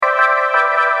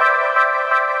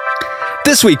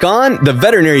This week on The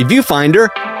Veterinary Viewfinder,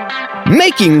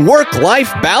 making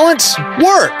work-life balance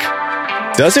work.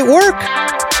 Does it work?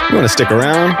 You want to stick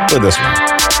around for this one.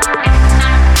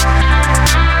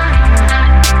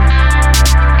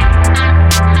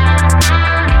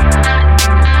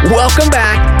 Welcome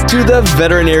back to The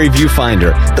Veterinary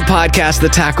Viewfinder, the podcast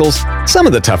that tackles some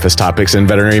of the toughest topics in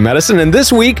veterinary medicine. And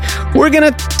this week, we're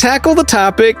going to tackle the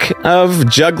topic of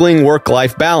juggling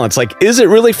work-life balance. Like, is it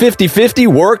really 50-50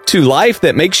 work to life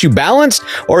that makes you balanced?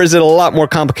 Or is it a lot more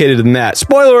complicated than that?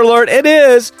 Spoiler alert, it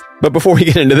is. But before we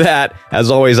get into that,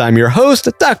 as always, I'm your host,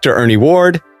 Dr. Ernie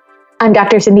Ward. I'm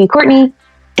Dr. Cindy Courtney.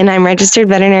 And I'm registered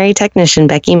veterinary technician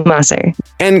Becky Mosser.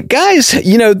 And guys,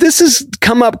 you know, this has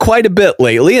come up quite a bit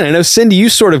lately. And I know, Cindy, you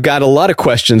sort of got a lot of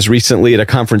questions recently at a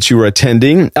conference you were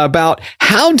attending about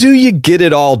how do you get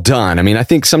it all done? I mean, I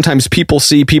think sometimes people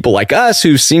see people like us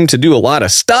who seem to do a lot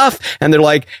of stuff and they're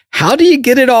like, how do you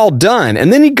get it all done?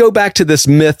 And then you go back to this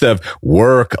myth of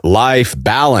work-life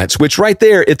balance, which right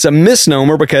there, it's a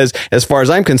misnomer because as far as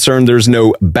I'm concerned, there's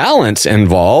no balance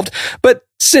involved. But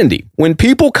Cindy, when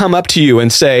people come up to you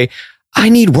and say, I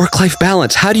need work-life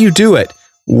balance, how do you do it?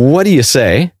 What do you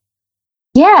say?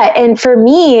 Yeah. And for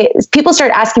me, people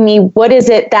start asking me, what is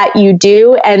it that you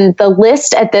do? And the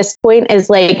list at this point is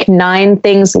like 9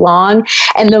 things long.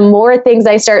 And the more things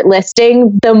I start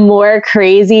listing, the more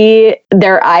crazy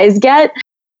their eyes get.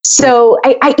 So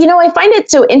I find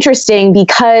it so interesting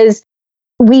because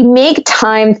we make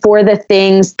time for the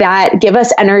things that give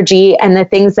us energy and the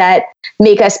things that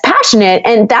make us passionate.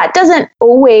 And that doesn't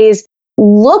always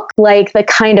look like the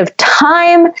kind of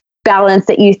time balance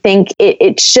that you think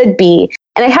it should be.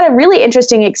 And I had a really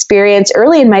interesting experience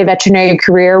early in my veterinary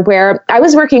career where I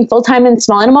was working full-time in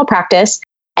small animal practice,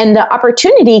 and the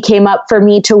opportunity came up for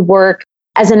me to work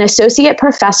as an associate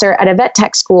professor at a vet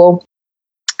tech school.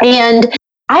 And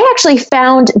I actually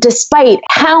found, despite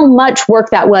how much work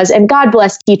that was, and God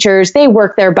bless teachers, they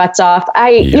work their butts off.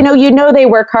 You know they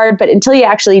work hard, but until you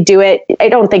actually do it, I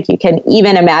don't think you can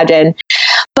even imagine.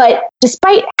 But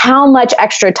despite how much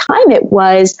extra time it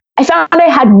was, I found I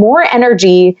had more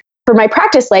energy for my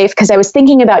practice life because I was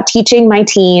thinking about teaching my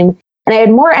team, and I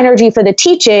had more energy for the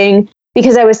teaching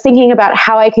because I was thinking about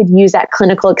how I could use that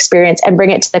clinical experience and bring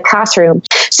it to the classroom.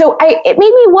 So it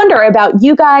made me wonder about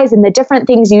you guys and the different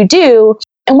things you do,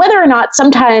 and whether or not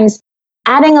sometimes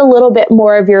adding a little bit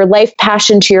more of your life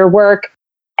passion to your work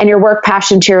and your work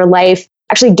passion to your life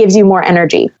actually gives you more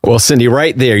energy. Well, Cindy,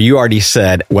 right there, you already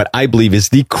said what I believe is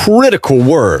the critical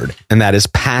word, and that is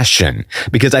passion.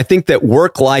 Because I think that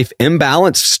work-life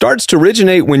imbalance starts to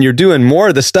originate when you're doing more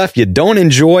of the stuff you don't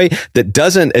enjoy, that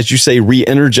doesn't, as you say,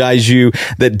 re-energize you,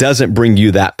 that doesn't bring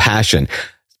you that passion.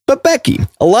 But Becky,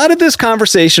 a lot of this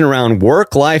conversation around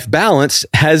work-life balance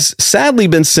has sadly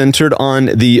been centered on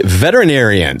the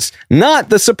veterinarians, not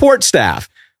the support staff.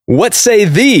 What say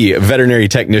the veterinary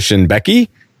technician, Becky?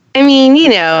 I mean,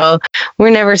 we're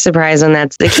never surprised when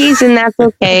that's the case, and that's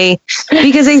okay.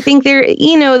 Because I think there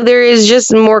is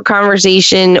just more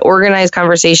conversation, organized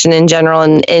conversation in general,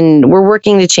 and we're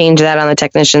working to change that on the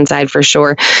technician side for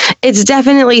sure. It's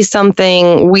definitely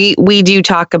something we do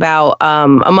talk about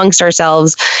amongst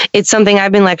ourselves. It's something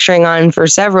I've been lecturing on for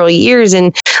several years.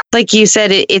 And like you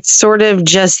said, it's sort of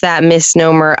just that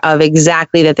misnomer of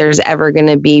exactly that there's ever going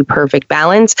to be perfect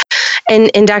balance.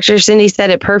 And Dr. Cindy said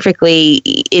it perfectly.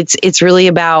 It's really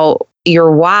about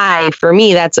your why. For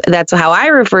me, that's how I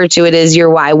refer to it, as your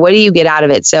why. What do you get out of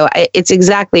it? So it's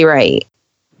exactly right.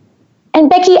 And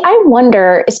Becky, I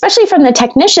wonder, especially from the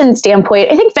technician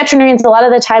standpoint, I think veterinarians, a lot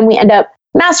of the time we end up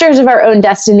masters of our own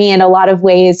destiny in a lot of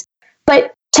ways.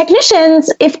 But technicians,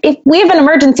 if we have an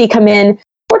emergency come in,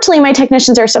 fortunately, my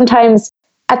technicians are sometimes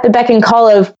at the beck and call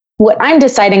of what I'm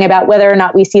deciding about whether or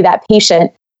not we see that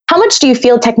patient. How much do you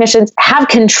feel technicians have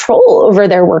control over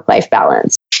their work-life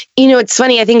balance? It's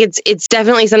funny. I think it's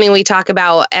definitely something we talk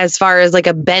about as far as like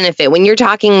a benefit. When you're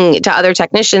talking to other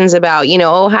technicians about,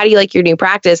 how do you like your new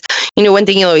practice? One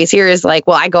thing you'll always hear is like,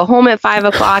 well, I go home at 5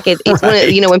 o'clock. It's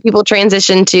right. When people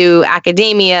transition to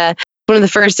academia, one of the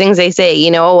first things they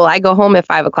say, well, I go home at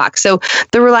 5 o'clock. So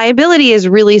the reliability is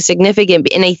really significant.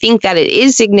 And I think that it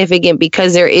is significant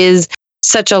because there is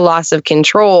such a loss of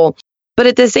control. But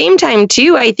at the same time,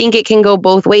 too, I think it can go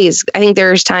both ways. I think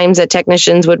there's times that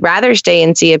technicians would rather stay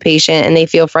and see a patient and they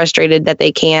feel frustrated that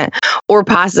they can't, or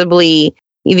possibly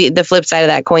the flip side of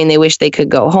that coin, they wish they could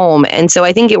go home. And so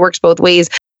I think it works both ways.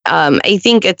 I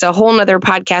think it's a whole nother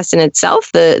podcast in itself,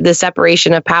 the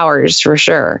separation of powers, for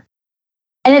sure.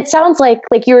 And it sounds like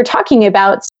you were talking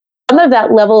about, some of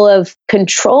that level of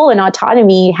control and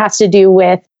autonomy has to do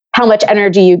with how much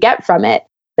energy you get from it.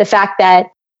 The fact that,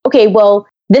 okay, well,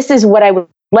 this is what I would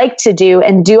like to do?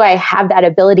 And do I have that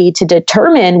ability to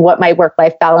determine what my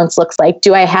work-life balance looks like?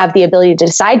 Do I have the ability to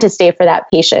decide to stay for that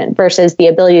patient versus the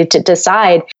ability to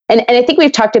decide? And I think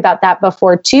we've talked about that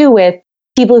before too, with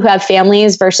people who have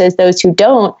families versus those who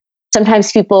don't.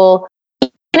 Sometimes people,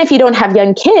 even if you don't have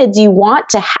young kids, you want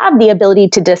to have the ability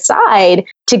to decide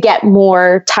to get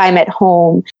more time at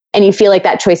home. And you feel like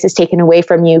that choice is taken away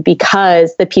from you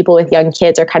because the people with young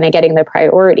kids are kind of getting the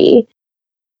priority.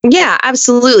 Yeah,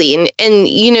 absolutely.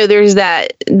 And there's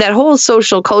that whole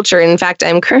social culture. In fact,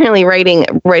 I'm currently writing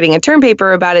a term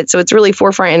paper about it, so it's really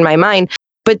forefront in my mind.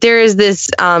 But there is this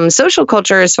social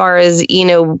culture as far as,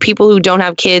 people who don't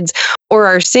have kids or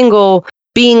are single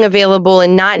being available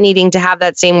and not needing to have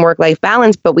that same work-life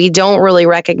balance, but we don't really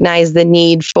recognize the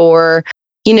need for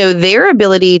their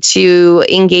ability to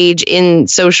engage in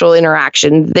social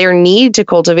interaction, their need to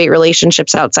cultivate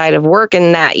relationships outside of work,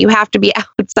 and that you have to be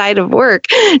outside of work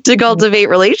to cultivate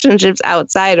relationships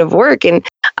outside of work. And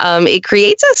it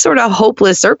creates a sort of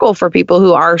hopeless circle for people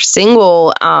who are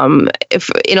single, if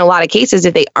in a lot of cases,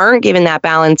 if they aren't given that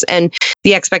balance and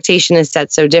the expectation is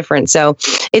set so different. So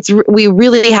we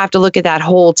really have to look at that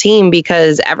whole team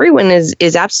because everyone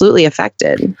is absolutely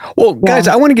affected. Well, guys,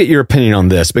 I want to get your opinion on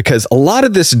this because a lot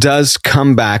of this does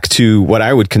come back to what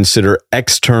I would consider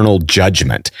external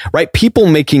judgment, right? People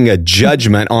making a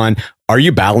judgment on, are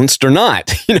you balanced or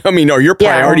not? Are your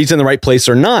priorities in the right place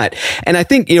or not? And I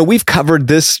think, we've covered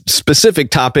this specific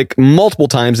topic multiple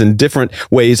times in different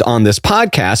ways on this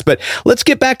podcast, but let's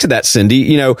get back to that,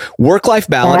 Cindy. Work-life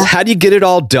balance, how do you get it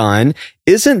all done?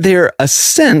 Isn't there a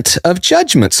scent of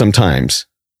judgment sometimes?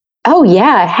 Oh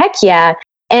yeah, heck yeah.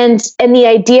 And the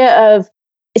idea of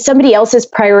somebody else's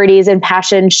priorities and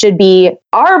passions should be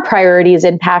our priorities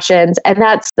and passions. And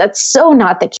that's so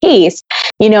not the case.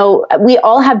 We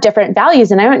all have different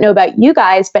values. And I don't know about you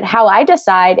guys, but how I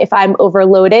decide if I'm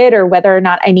overloaded or whether or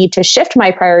not I need to shift my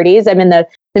priorities, I'm in the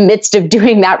midst of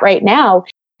doing that right now,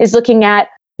 is looking at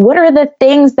what are the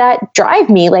things that drive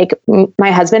me? Like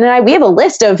my husband and I, we have a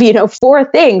list of, 4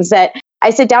 things that I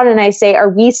sit down and I say, are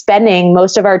we spending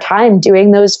most of our time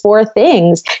doing those 4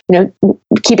 things?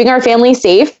 Keeping our family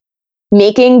safe,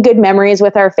 making good memories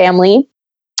with our family,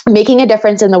 making a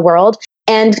difference in the world,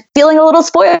 and feeling a little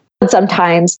spoiled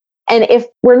sometimes. And if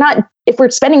we're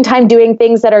spending time doing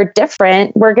things that are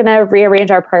different, we're going to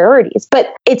rearrange our priorities.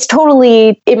 But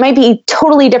it might be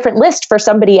totally different list for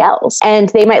somebody else. And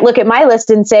they might look at my list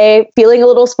and say, feeling a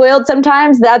little spoiled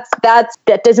sometimes, that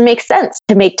doesn't make sense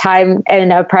to make time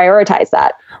and prioritize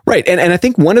that. Right. And I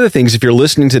think one of the things, if you're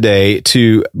listening today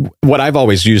to what I've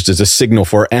always used as a signal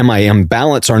for am I in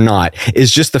balance or not,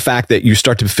 is just the fact that you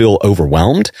start to feel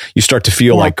overwhelmed. You start to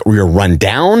feel like you're run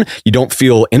down. You don't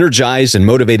feel energized and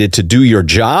motivated to do your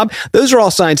job. Those are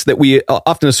all signs that we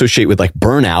often associate with like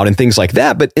burnout and things like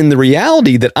that. But in the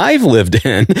reality that I've lived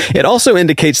in, it also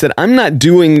indicates that I'm not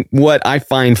doing what I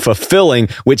find fulfilling,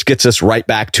 which gets us right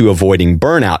back to avoiding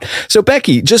burnout. So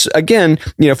Becky, just again,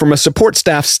 from a support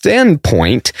staff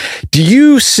standpoint, do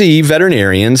you see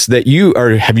veterinarians that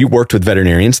have you worked with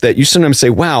veterinarians that you sometimes say,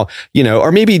 wow,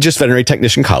 or maybe just veterinary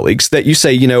technician colleagues that you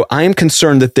say, I am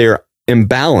concerned that they're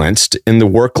imbalanced in the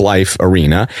work-life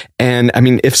arena? And I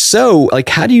mean, if so, like,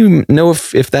 how do you know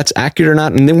if that's accurate or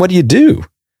not? And then what do you do?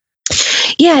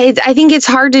 Yeah, I think it's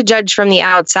hard to judge from the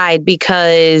outside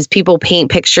because people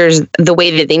paint pictures the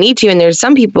way that they need to. And there's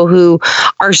some people who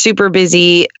are super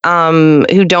busy,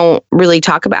 who don't really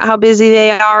talk about how busy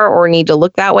they are or need to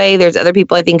look that way. There's other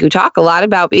people, I think, who talk a lot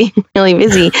about being really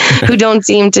busy, who don't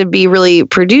seem to be really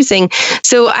producing.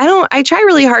 So I try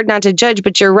really hard not to judge,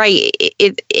 but you're right.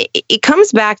 It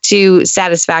comes back to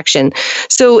satisfaction.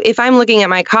 So if I'm looking at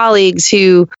my colleagues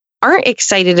who aren't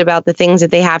excited about the things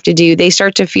that they have to do, they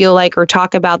start to feel like or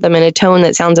talk about them in a tone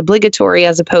that sounds obligatory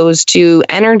as opposed to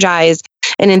energized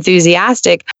and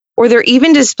enthusiastic, or they're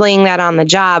even displaying that on the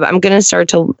job, I'm going to start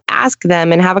to ask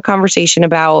them and have a conversation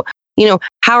about,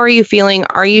 how are you feeling?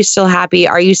 Are you still happy?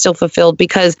 Are you still fulfilled?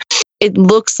 Because it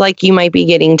looks like you might be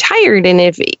getting tired. And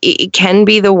if it can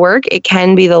be the work, it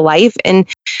can be the life. And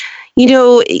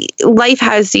life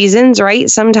has seasons, right?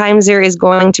 Sometimes there is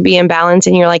going to be imbalance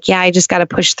and you're like, yeah, I just got to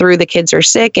push through. The kids are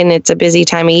sick and it's a busy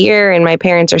time of year and my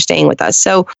parents are staying with us.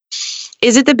 So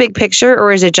is it the big picture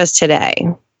or is it just today?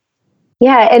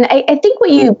 Yeah. And I think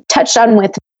what you touched on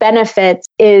with benefits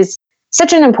is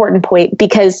such an important point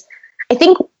because I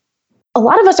think a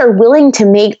lot of us are willing to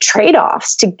make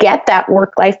trade-offs to get that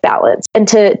work-life balance and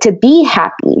to be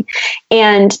happy.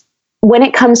 And when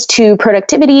it comes to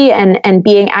productivity and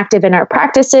being active in our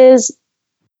practices,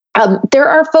 there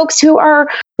are folks who are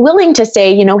willing to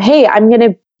say, hey, I'm going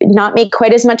to not make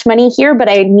quite as much money here, but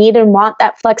I need and want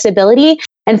that flexibility.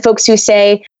 and folks who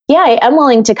say, yeah, I am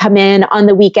willing to come in on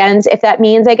the weekends if that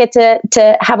means I get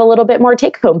to have a little bit more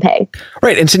take-home pay.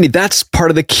 Right. And Cindy, that's part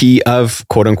of the key of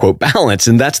quote unquote balance.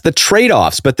 And that's the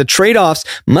trade-offs. But the trade-offs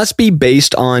must be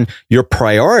based on your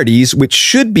priorities, which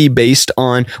should be based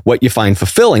on what you find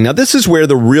fulfilling. Now, this is where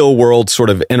the real world sort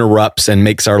of interrupts and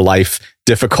makes our life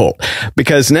difficult,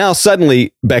 because now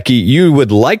suddenly, Becky, you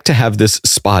would like to have this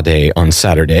spa day on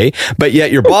Saturday, but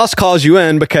yet your boss calls you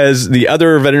in because the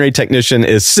other veterinary technician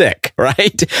is sick,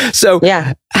 right? So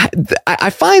yeah, I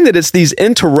find that it's these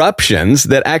interruptions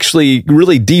that actually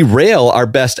really derail our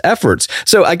best efforts.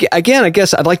 So again, I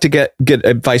guess I'd like to get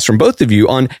advice from both of you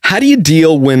on how do you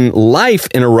deal when life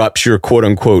interrupts your quote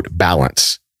unquote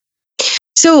balance?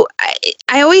 So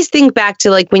I always think back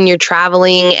to like when you're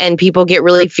traveling and people get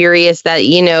really furious that,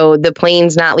 you know, the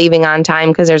plane's not leaving on time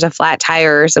because there's a flat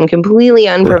tire or some completely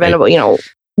unpreventable, you know,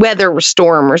 weather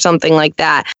storm or something like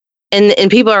that. And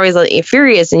people are always like, you're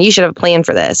furious and you should have a plan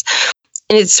for this.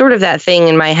 And it's sort of that thing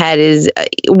in my head is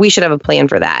we should have a plan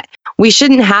for that. We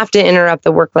shouldn't have to interrupt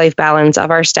the work-life balance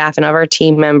of our staff and of our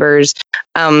team members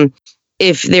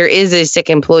if there is a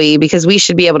sick employee, because we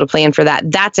should be able to plan for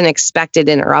that. That's an expected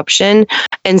interruption.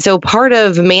 And so part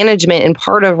of management and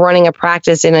part of running a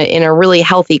practice in a really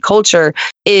healthy culture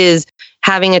is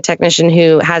having a technician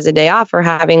who has a day off or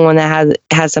having one that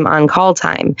has some on-call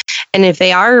time. And if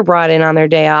they are brought in on their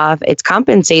day off, it's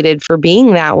compensated for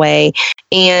being that way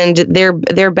and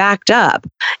they're backed up.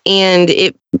 And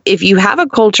if you have a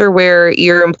culture where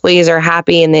your employees are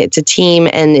happy and it's a team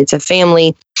and it's a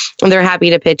family and they're happy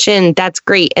to pitch in, that's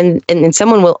great. And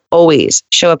someone will always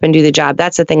show up and do the job.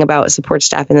 That's the thing about support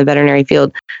staff in the veterinary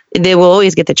field. They will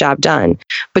always get the job done.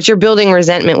 But you're building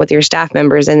resentment with your staff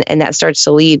members, and that starts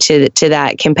to lead to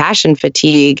that compassion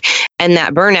fatigue and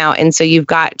that burnout. And so you've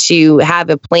got to have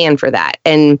a plan for that.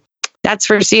 And that's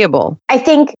foreseeable. I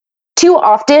think too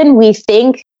often we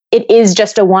think it is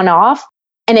just a one-off,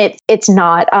 and it's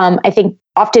not. I think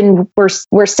often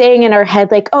we're saying in our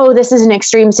head like, oh, this is an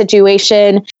extreme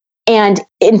situation. And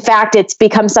in fact, it's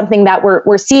become something that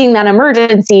we're seeing that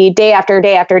emergency day after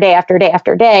day after day after day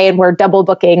after day, and we're double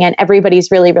booking and everybody's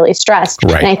really, really stressed.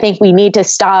 Right. And I think we need to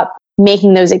stop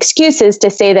making those excuses to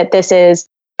say that this is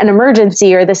an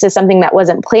emergency or this is something that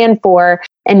wasn't planned for,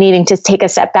 and needing to take a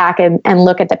step back and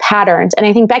look at the patterns. And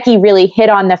I think Becky really hit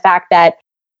on the fact that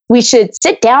we should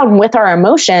sit down with our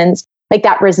emotions, like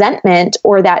that resentment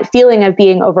or that feeling of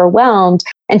being overwhelmed,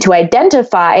 and to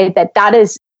identify that that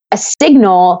is a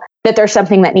signal that there's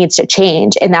something that needs to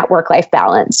change in that work-life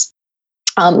balance.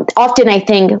 Often I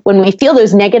think when we feel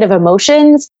those negative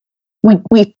emotions,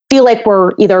 we feel like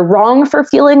we're either wrong for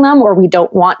feeling them or we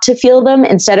don't want to feel them,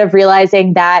 instead of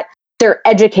realizing that they're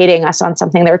educating us on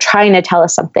something. They're trying to tell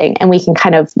us something, and we can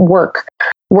kind of work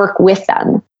with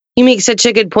them. You make such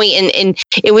a good point. And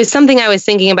it was something I was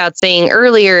thinking about saying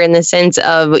earlier, in the sense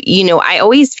of, you know, I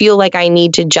always feel like I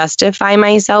need to justify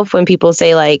myself when people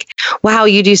say like, wow,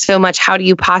 you do so much. How do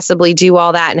you possibly do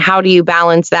all that? And how do you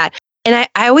balance that? And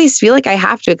I always feel like I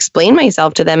have to explain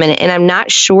myself to them. And I'm not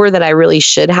sure that I really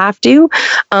should have to.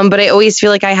 But I always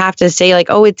feel like I have to say like,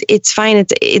 oh, it's fine.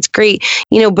 It's great.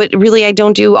 You know, but really I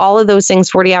don't do all of those things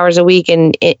 40 hours a week.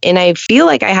 And I feel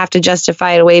like I have to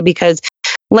justify it away because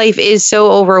life is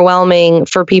so overwhelming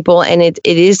for people, and it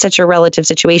is such a relative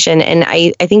situation. And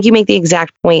I think you make the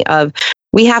exact point of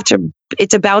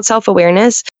it's about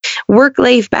self-awareness,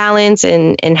 work-life balance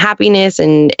and happiness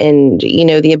and, you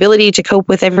know, the ability to cope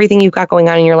with everything you've got going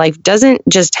on in your life doesn't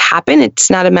just happen. It's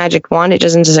not a magic wand. It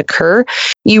doesn't just occur.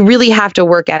 You really have to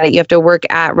work at it. You have to work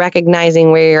at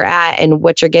recognizing where you're at and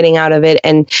what you're getting out of it,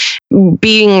 and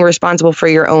being responsible for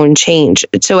your own change.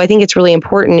 So I think it's really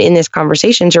important in this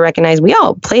conversation to recognize we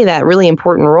all play that really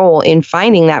important role in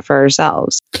finding that for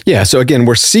ourselves. Yeah. So again,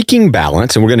 we're seeking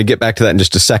balance, and we're going to get back to that in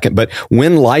just a second. But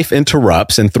when life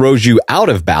interrupts and throws you out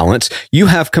of balance, you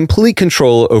have complete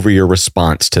control over your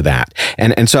response to that.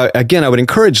 And so again, I would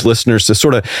encourage listeners to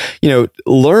sort of, you know,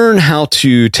 learn how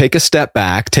to take a step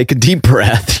back, take a deep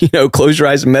breath, you know, close your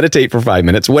eyes and meditate for 5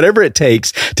 minutes, whatever it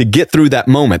takes to get through that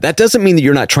moment. That doesn't mean that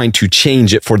you're not trying to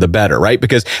change it for the better, right?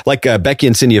 Because like Becky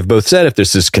and Cindy have both said, if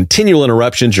there's this continual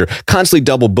interruptions, you're constantly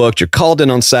double booked, you're called in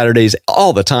on Saturdays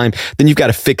all the time, then you've got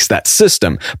to fix that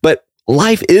system. But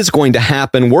life is going to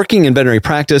happen. Working in veterinary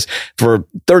practice for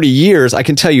 30 years, I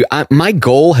can tell you, my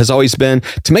goal has always been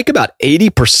to make about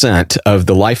 80% of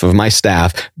the life of my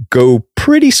staff go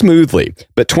pretty smoothly.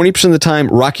 But 20% of the time,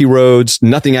 rocky roads,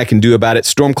 nothing I can do about it.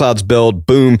 Storm clouds build,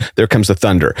 boom, there comes the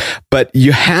thunder. But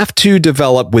you have to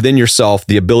develop within yourself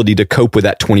the ability to cope with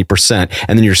that 20%.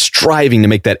 And then you're striving to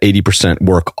make that 80%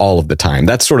 work all of the time.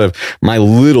 That's sort of my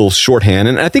little shorthand.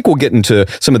 And I think we'll get into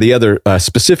some of the other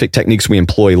specific techniques we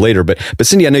employ later. But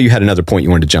Cindy, I know you had another point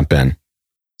you wanted to jump in.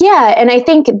 Yeah. And I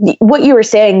think what you were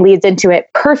saying leads into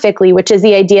it perfectly, which is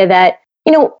the idea that,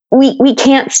 we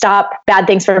can't stop bad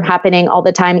things from happening all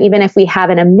the time. Even if we have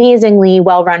an amazingly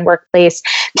well-run workplace,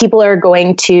 people are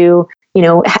going to,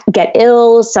 get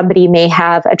ill. Somebody may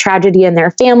have a tragedy in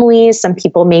their family. Some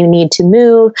people may need to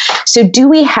move. So do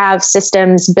we have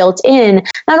systems built in,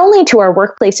 not only to our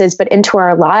workplaces, but into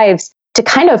our lives to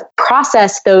kind of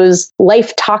process those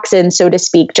life toxins, so to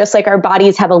speak, just like our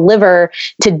bodies have a liver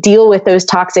to deal with those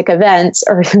toxic events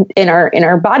or in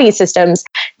our body systems?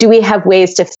 Do we have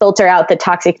ways to filter out the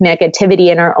toxic negativity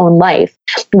in our own life,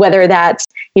 whether that's,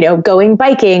 going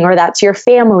biking or that's your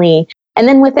family? And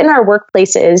then within our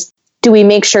workplaces, do we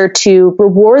make sure to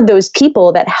reward those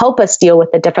people that help us deal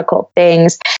with the difficult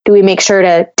things? Do we make sure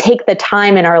to take the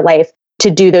time in our life to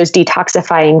do those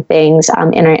detoxifying things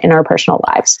in our personal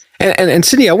lives? And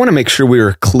Cindy, I want to make sure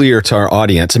we're clear to our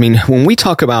audience. I mean, when we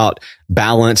talk about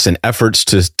balance and efforts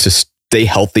to stay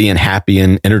healthy and happy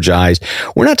and energized,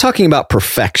 we're not talking about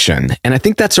perfection. And I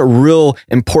think that's a real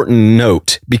important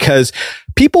note, because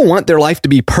people want their life to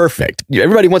be perfect.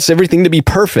 Everybody wants everything to be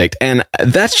perfect. And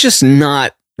that's just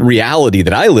not reality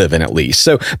that I live in, at least.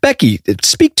 So Becky,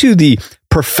 speak to the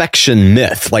perfection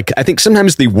myth. Like, I think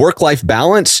sometimes the work-life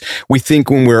balance, we think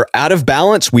when we're out of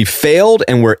balance, we failed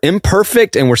and we're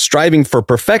imperfect and we're striving for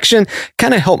perfection.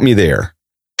 Kind of help me there.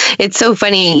 It's so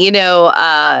funny.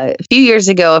 A few years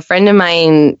ago, a friend of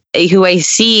mine who I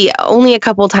see only a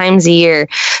couple times a year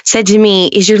said to me,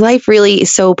 "Is your life really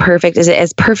so perfect? Is it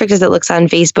as perfect as it looks on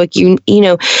Facebook?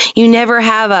 You never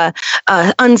have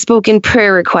a unspoken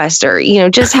prayer request, or,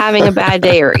 just having a bad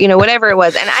day, or, whatever it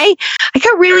was." And I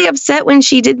got really upset when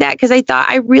she did that, because I thought,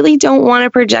 I really don't want to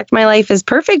project my life as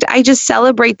perfect. I just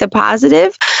celebrate the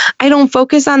positive. I don't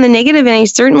focus on the negative, and I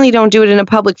certainly don't do it in a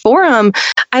public forum.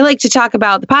 I like to talk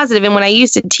about the positive. And when I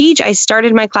used to teach, I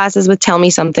started my classes with "Tell me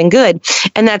something good."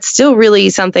 And that's still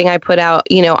really something I put out,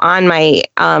 on my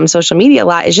social media a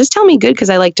lot, is just tell me good, because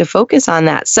I like to focus on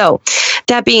that. So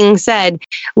that being said,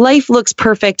 life looks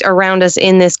perfect around us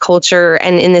in this culture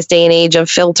and in this day and age of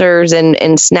filters and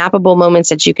snappable moments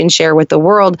that you can share with the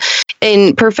world.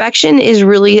 And perfection is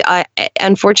really,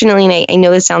 unfortunately, and I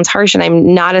know this sounds harsh, and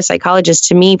I'm not a psychologist,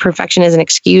 to me, perfection is an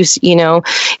excuse.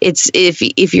 It's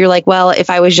if you're like, well, if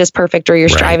I was just perfect, or you're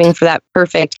striving for that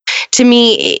perfect, to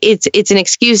me, it's an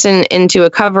excuse and to a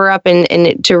cover up,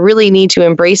 and to really need to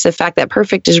embrace the fact that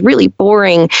perfect is really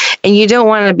boring, and you don't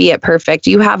want to be at perfect.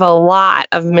 You have a lot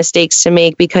of mistakes to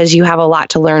make, because you have a lot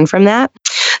to learn from that.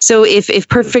 So if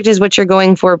perfect is what you're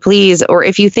going for, please, or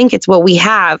if you think it's what we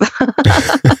have,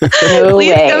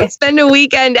 please come spend a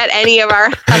weekend at any of our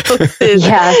houses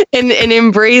and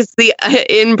embrace the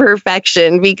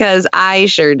imperfection, because I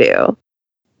sure do.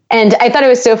 And I thought it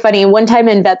was so funny. One time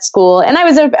in vet school, and I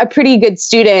was a pretty good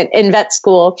student in vet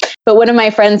school, but one of my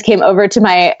friends came over to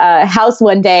my house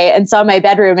one day and saw my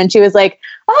bedroom, and she was like,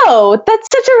 "Oh, that's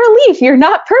such a relief. You're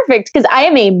not perfect." Because I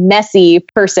am a messy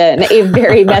person, a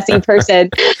very messy person.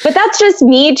 But that's just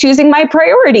me choosing my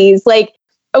priorities. Like,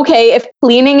 okay, if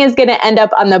cleaning is going to end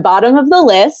up on the bottom of the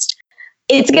list,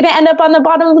 it's going to end up on the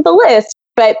bottom of the list.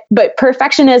 But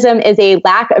perfectionism is a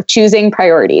lack of choosing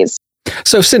priorities.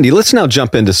 So Cindy, let's now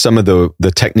jump into some of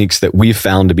the techniques that we've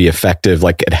found to be effective,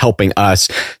 like at helping us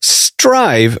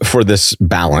strive for this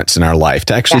balance in our life,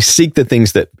 to actually seek the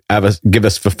things that give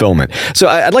us fulfillment. So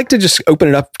I'd like to just open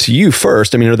it up to you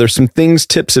first. I mean, are there some things,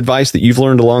 tips, advice that you've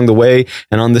learned along the way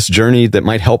and on this journey that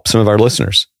might help some of our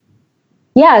listeners?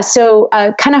 Yeah. So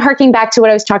kind of harking back to what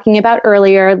I was talking about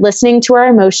earlier, listening to our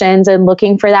emotions and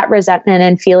looking for that resentment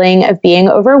and feeling of being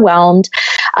overwhelmed.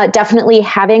 Definitely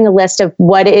having a list of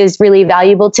what is really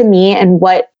valuable to me and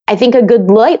what I think a good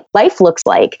life looks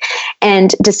like,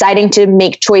 and deciding to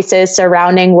make choices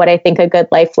surrounding what I think a good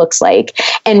life looks like,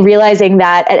 and realizing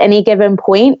that at any given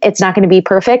point, it's not going to be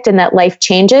perfect and that life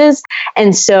changes.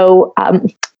 And so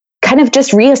kind of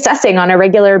just reassessing on a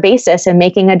regular basis and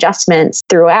making adjustments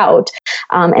throughout,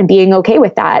 and being okay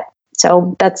with that.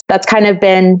 So that's kind of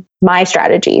been my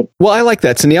strategy. Well, I like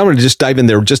that, Cindy. I want to just dive in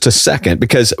there just a second,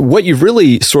 because what you've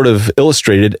really sort of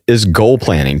illustrated is goal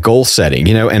planning, goal setting,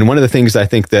 and one of the things I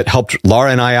think that helped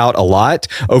Laura and I out a lot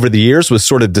over the years was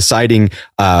sort of deciding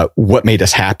what made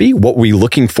us happy, what were we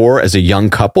looking for as a young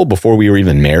couple before we were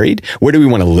even married, where do we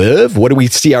want to live, what do we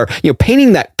see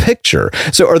painting that picture.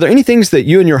 So are there any things that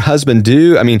you and your husband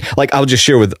do? I mean, like I'll just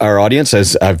share with our audience,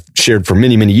 as I've shared for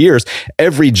many, many years,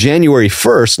 every January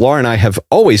 1st, Laura and I have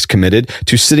always committed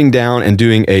to sitting down and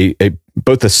doing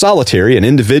both a solitary, an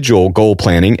individual goal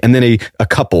planning, and then a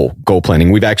couple goal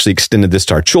planning. We've actually extended this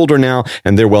to our children now,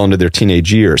 and they're well into their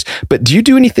teenage years. But do you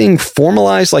do anything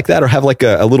formalized like that, or have like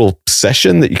a little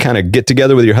session that you kind of get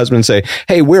together with your husband and say,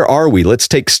 hey, where are we? Let's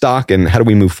take stock and how do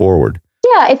we move forward?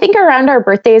 Yeah, I think around our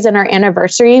birthdays and our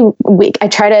anniversary, I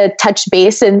try to touch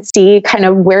base and see kind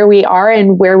of where we are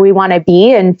and where we want to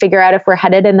be and figure out if we're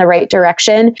headed in the right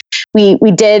direction.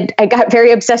 I got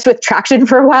very obsessed with traction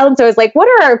for a while. And so I was like, what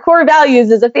are our core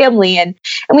values as a family? And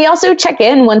we also check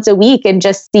in once a week and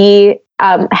just see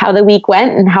how the week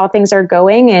went and how things are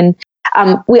going. And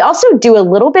we also do a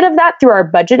little bit of that through our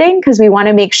budgeting, because we want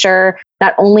to make sure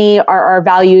not only are our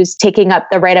values taking up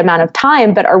the right amount of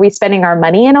time, but are we spending our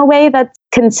money in a way that's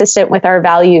consistent with our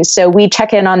values? So we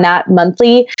check in on that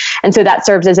monthly. And so that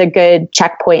serves as a good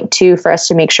checkpoint too, for us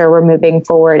to make sure we're moving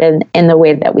forward in the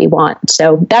way that we want.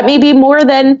 So that may be more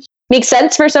than makes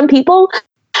sense for some people.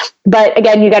 But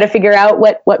again, you got to figure out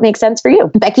what makes sense for you.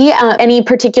 Becky, any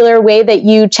particular way that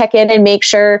you check in and make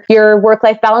sure your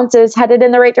work-life balance is headed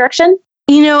in the right direction?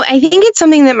 I think it's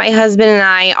something that my husband and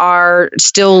I are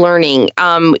still learning.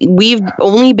 We've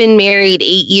only been married 8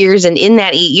 years, and in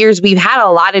that 8 years, we've had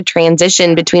a lot of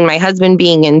transition between my husband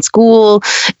being in school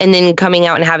and then coming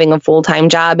out and having a full-time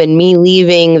job, and me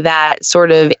leaving that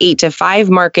sort of 8 to 5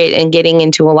 market and getting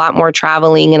into a lot more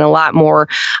traveling and a lot more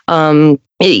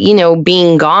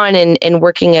being gone and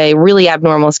working a really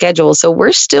abnormal schedule. So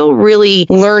we're still really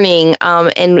learning.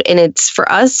 And it's for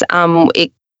us,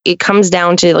 it comes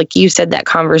down to, like you said, that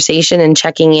conversation and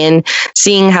checking in,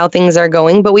 seeing how things are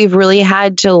going. But we've really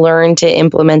had to learn to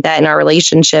implement that in our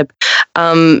relationship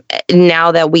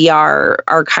now that we are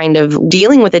kind of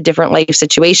dealing with a different life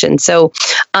situation. So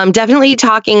definitely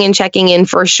talking and checking in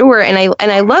for sure. And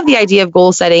I love the idea of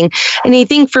goal setting. And I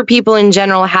think for people in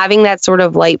general, having that sort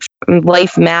of life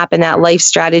map and that life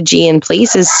strategy in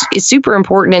place is super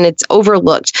important, and it's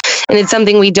overlooked. And it's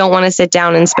something we don't want to sit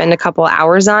down and spend a couple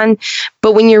hours on.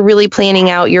 But when you're really planning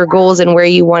out your goals and where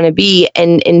you want to be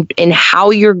and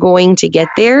how you're going to get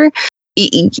there,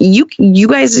 you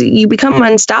guys become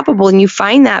unstoppable, and you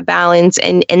find that balance,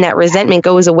 and that resentment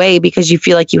goes away because you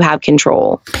feel like you have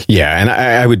control. Yeah. And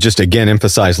I would just again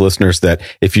emphasize, listeners, that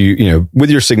if you with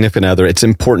your significant other, it's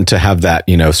important to have that,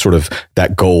 sort of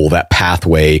that goal, that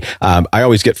pathway. I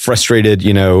always get frustrated,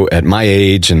 at my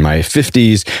age in my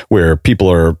 50s, where people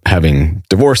are having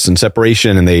divorce and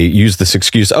separation, and they use this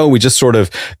excuse, oh, we just sort of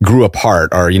grew apart,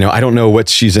 or, I don't know what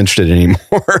she's interested in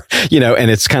anymore, and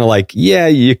it's kind of like, yeah,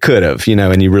 you could have,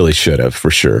 and you really should have,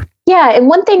 for sure. Yeah. And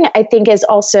one thing I think is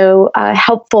also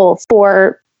helpful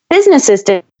for businesses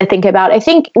to think about, I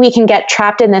think we can get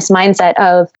trapped in this mindset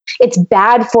of it's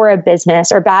bad for a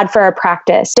business or bad for a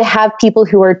practice to have people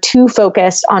who are too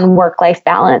focused on work-life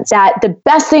balance. That the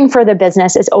best thing for the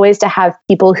business is always to have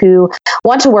people who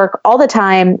want to work all the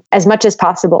time as much as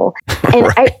possible. And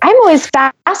right. I'm always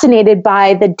fascinated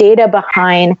by the data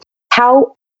behind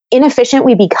how inefficient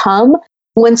we become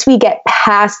once we get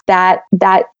past that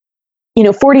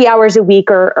 40 hours a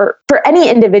week, or for any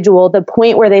individual, the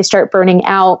point where they start burning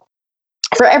out.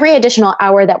 For every additional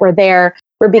hour that we're there,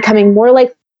 we're becoming more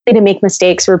likely to make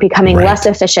mistakes. We're becoming right. less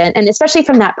efficient. And especially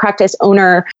from that practice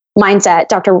owner mindset,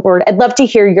 Dr. Ward, I'd love to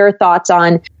hear your thoughts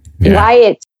on why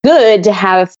it's good to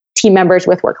have team members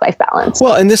with work-life balance.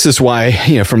 Well, and this is why,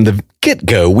 from the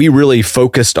get-go, we really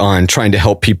focused on trying to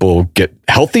help people get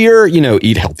healthier,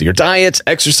 eat healthier diets,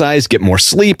 exercise, get more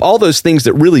sleep, all those things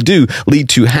that really do lead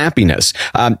to happiness.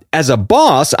 As a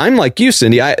boss, I'm like you,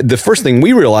 Cindy. The first thing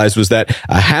we realized was that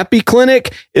a happy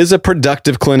clinic is a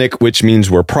productive clinic, which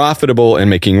means we're profitable and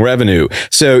making revenue.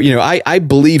 So, I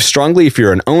believe strongly, if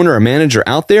you're an owner or manager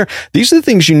out there, these are the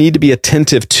things you need to be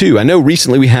attentive to. I know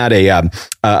recently we had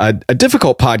a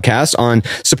difficult podcast on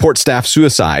support staff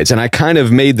suicides, and I kind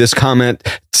of made this comment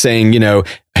saying,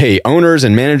 hey, owners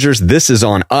and managers, this is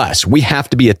on us. We have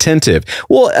to be attentive.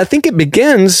 Well, I think it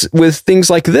begins with things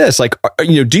like this. Like,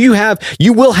 you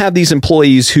will have these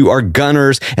employees who are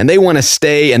gunners and they want to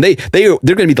stay, and they're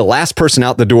going to be the last person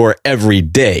out the door every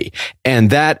day. And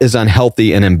that is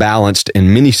unhealthy and imbalanced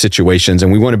in many situations.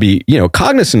 And we want to be,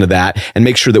 cognizant of that and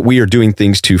make sure that we are doing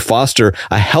things to foster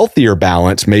a healthier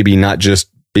balance, maybe not just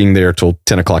being there till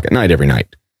 10 o'clock at night every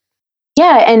night.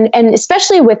 Yeah. And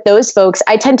especially with those folks,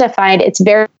 I tend to find it's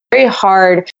very, very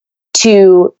hard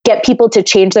to get people to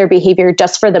change their behavior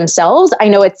just for themselves. I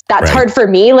know that's hard for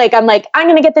me. Like, I'm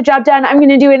going to get the job done. I'm going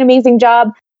to do an amazing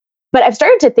job. But I've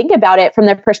started to think about it from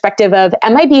the perspective of,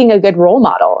 am I being a good role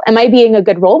model? Am I being a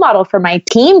good role model for my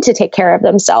team to take care of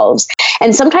themselves?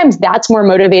 And sometimes that's more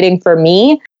motivating for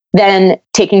me than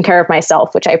taking care of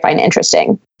myself, which I find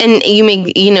interesting. And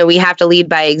we have to lead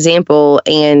by example,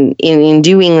 and in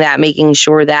doing that, making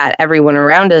sure that everyone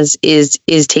around us is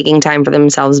taking time for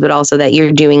themselves, but also that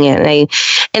you're doing it.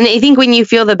 And I think when you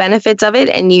feel the benefits of it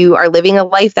and you are living a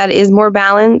life that is more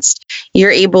balanced,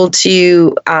 you're able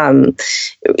to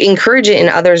encourage it in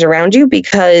others around you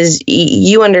because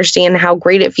you understand how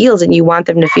great it feels and you want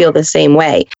them to feel the same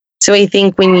way. So I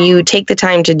think when you take the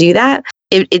time to do that,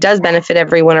 it does benefit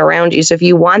everyone around you. So if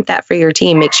you want that for your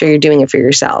team, make sure you're doing it for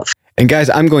yourself. And guys,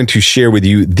 I'm going to share with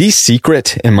you the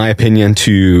secret, in my opinion,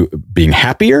 to being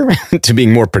happier, to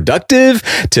being more productive,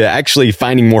 to actually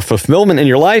finding more fulfillment in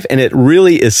your life. And it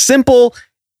really is simple.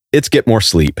 It's get more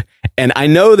sleep. And I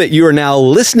know that you are now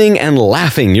listening and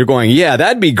laughing. You're going, yeah,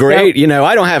 that'd be great. Yep.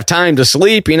 I don't have time to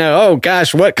sleep. Oh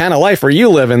gosh, what kind of life are you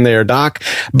living there, Doc?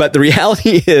 But the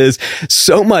reality is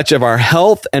so much of our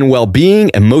health and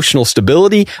well-being, emotional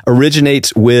stability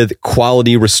originates with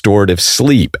quality restorative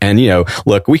sleep. And,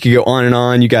 look, we could go on and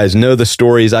on. You guys know the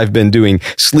stories. I've been doing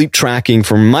sleep tracking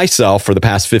for myself for the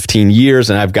past 15 years,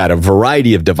 and I've got a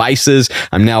variety of devices.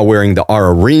 I'm now wearing the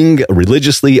Oura Ring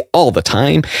religiously all the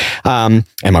time. And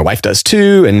my wife does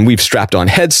too. And we've strapped on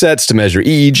headsets to measure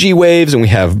EEG waves, and we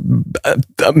have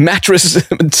mattress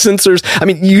sensors. I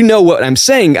mean, you know what I'm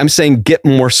saying. I'm saying get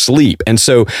more sleep. And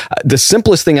so the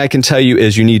simplest thing I can tell you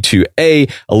is you need to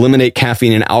eliminate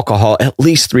caffeine and alcohol at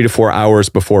least 3 to 4 hours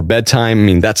before bedtime. I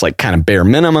mean, that's like kind of bare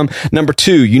minimum. Number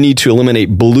 2, you need to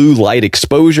eliminate blue light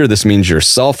exposure. This means your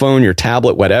cell phone, your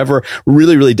tablet, whatever.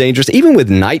 Really, really dangerous. Even with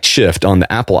night shift on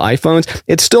the Apple iPhones,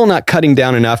 it's still not cutting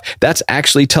down enough. That's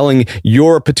actually telling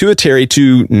your pituitary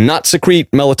to not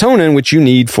secrete melatonin, which you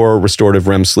need for restorative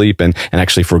REM sleep and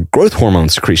actually for growth hormone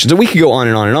secretion. So we could go on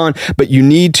and on and on, but you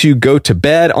need to go to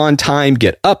bed on time,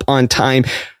 get up on time.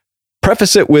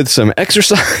 Preface it with some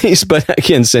exercise. But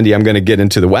again, Cindy, I'm going to get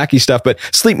into the wacky stuff, but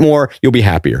sleep more, you'll be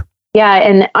happier. Yeah,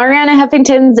 and Arianna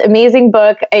Huffington's amazing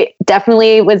book, it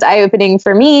definitely was eye-opening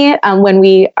for me. When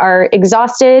we are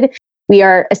exhausted, we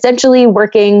are essentially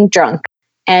working drunk.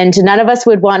 And none of us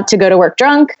would want to go to work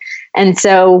drunk. And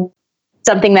so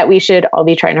something that we should all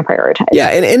be trying to prioritize. Yeah.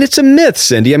 And it's a myth,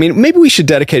 Cindy. I mean, maybe we should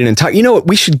dedicate an entire, what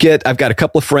we should get. I've got a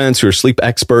couple of friends who are sleep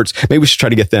experts. Maybe we should try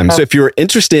to get them. So if you're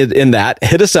interested in that,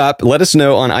 hit us up, let us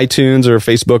know on iTunes or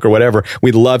Facebook or whatever.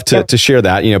 We'd love to share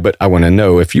that, but I want to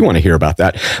know if you want to hear about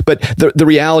that. But the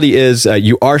reality is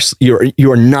you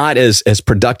are not as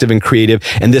productive and creative.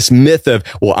 And this myth of,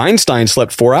 well, Einstein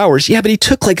slept 4 hours. Yeah, but he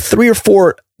took like 3 or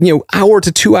 4 hour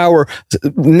to 2 hour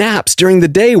naps during the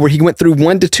day where he went through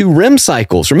 1 to 2 REM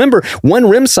cycles. Remember, 1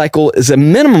 REM cycle is a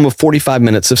minimum of 45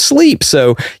 minutes of sleep.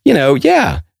 So,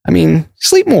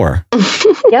 sleep more.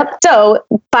 Yep. So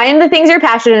find the things you're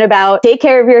passionate about, take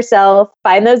care of yourself,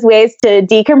 find those ways to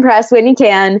decompress when you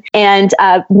can, and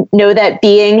know that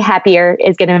being happier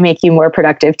is going to make you more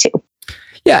productive too.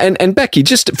 Yeah, and Becky,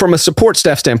 just from a support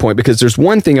staff standpoint, because there's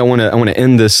one thing I want to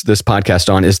end this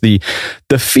podcast on is the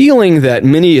feeling that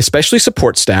many, especially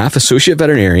support staff, associate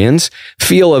veterinarians,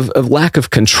 feel of lack of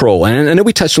control. And I know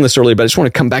we touched on this earlier, but I just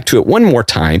want to come back to it one more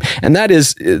time, and that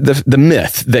is the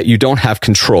myth that you don't have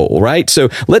control, right? So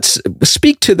let's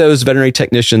speak to those veterinary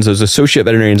technicians, those associate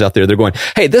veterinarians out there. They're going,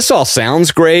 hey, this all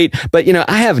sounds great, but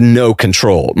I have no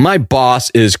control. My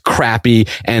boss is crappy,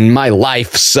 and my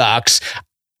life sucks.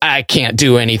 I can't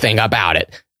do anything about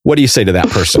it. What do you say to that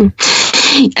person?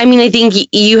 I mean, I think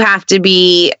you have to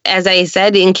be, as I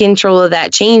said, in control of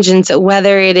that change. And so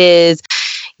whether it is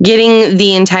getting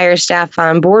the entire staff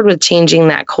on board with changing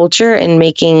that culture and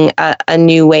making a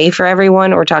new way for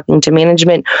everyone, or talking to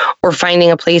management, or finding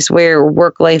a place where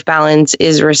work-life balance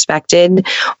is respected,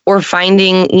 or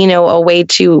finding, a way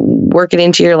to work it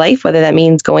into your life, whether that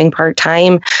means going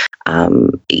part-time.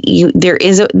 There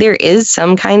is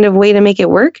some kind of way to make it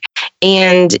work,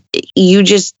 and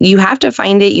you have to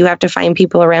find it. You have to find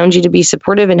people around you to be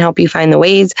supportive and help you find the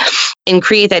ways and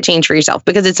create that change for yourself,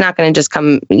 because it's not going to just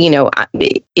come,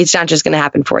 it's not just going to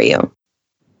happen for you.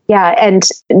 Yeah. And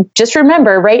just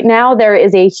remember, right now, there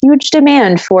is a huge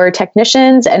demand for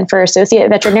technicians and for associate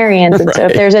veterinarians. And so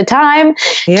if there's a time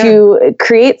to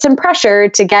create some pressure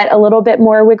to get a little bit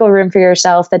more wiggle room for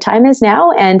yourself, the time is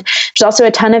now. And there's also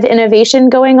a ton of innovation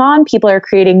going on. People are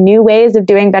creating new ways of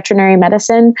doing veterinary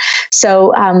medicine.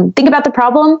 So think about the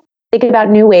problem, think about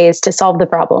new ways to solve the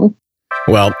problem.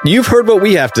 Well, you've heard what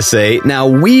we have to say. Now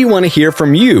we want to hear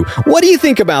from you. What do you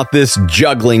think about this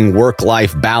juggling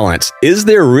work-life balance? Is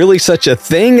there really such a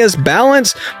thing as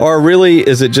balance, or really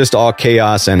is it just all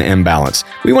chaos and imbalance?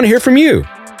 We want to hear from you.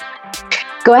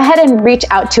 Go ahead and reach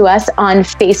out to us on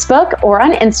Facebook or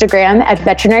on Instagram at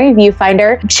Veterinary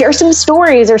Viewfinder. Share some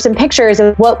stories or some pictures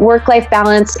of what work-life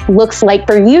balance looks like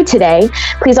for you today.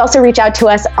 Please also reach out to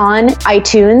us on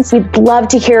iTunes. We'd love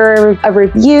to hear a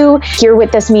review, hear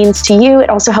what this means to you.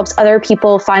 It also helps other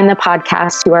people find the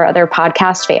podcast who are other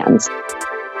podcast fans.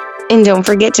 And don't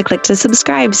forget to click to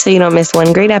subscribe so you don't miss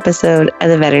one great episode of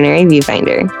the Veterinary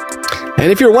Viewfinder.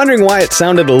 And if you're wondering why it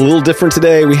sounded a little different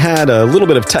today, we had a little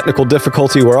bit of technical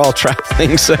difficulty. We're all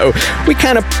traveling, so we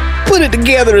kind of put it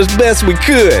together as best we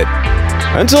could.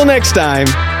 Until next time,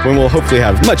 when we'll hopefully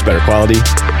have much better quality.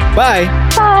 Bye.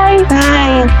 Bye.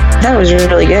 Bye. That was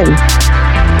really good.